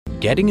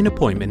Getting an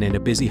appointment in a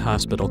busy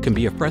hospital can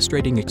be a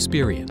frustrating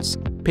experience.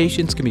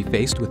 Patients can be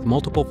faced with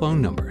multiple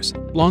phone numbers,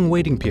 long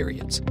waiting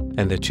periods,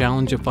 and the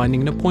challenge of finding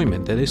an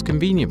appointment that is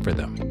convenient for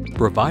them.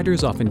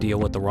 Providers often deal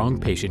with the wrong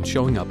patient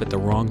showing up at the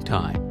wrong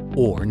time,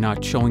 or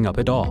not showing up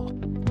at all.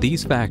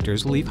 These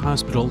factors leave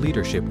hospital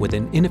leadership with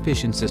an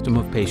inefficient system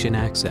of patient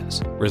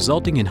access,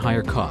 resulting in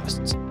higher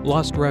costs,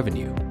 lost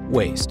revenue,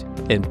 waste,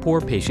 and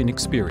poor patient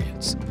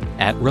experience.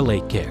 At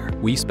RelateCare,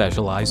 we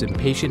specialize in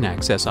patient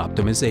access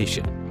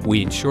optimization.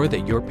 We ensure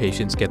that your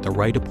patients get the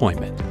right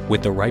appointment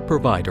with the right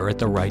provider at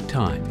the right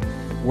time.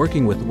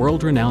 Working with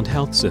world-renowned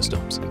health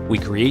systems, we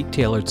create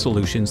tailored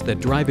solutions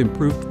that drive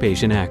improved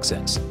patient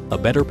access, a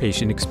better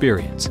patient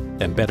experience,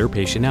 and better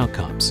patient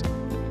outcomes.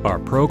 Our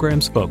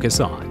programs focus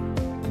on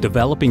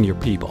developing your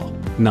people,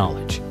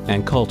 knowledge,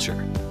 and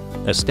culture,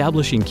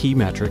 establishing key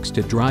metrics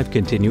to drive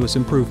continuous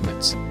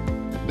improvements,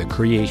 the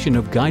creation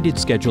of guided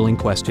scheduling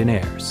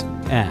questionnaires,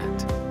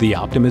 and the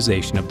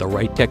optimization of the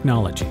right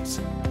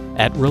technologies.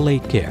 At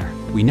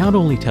RelateCare, we not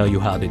only tell you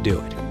how to do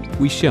it,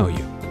 we show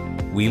you.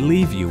 We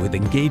leave you with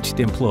engaged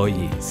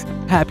employees,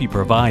 happy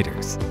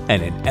providers,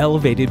 and an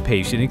elevated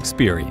patient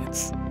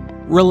experience.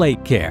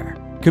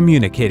 RelateCare,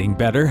 communicating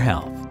better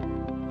health.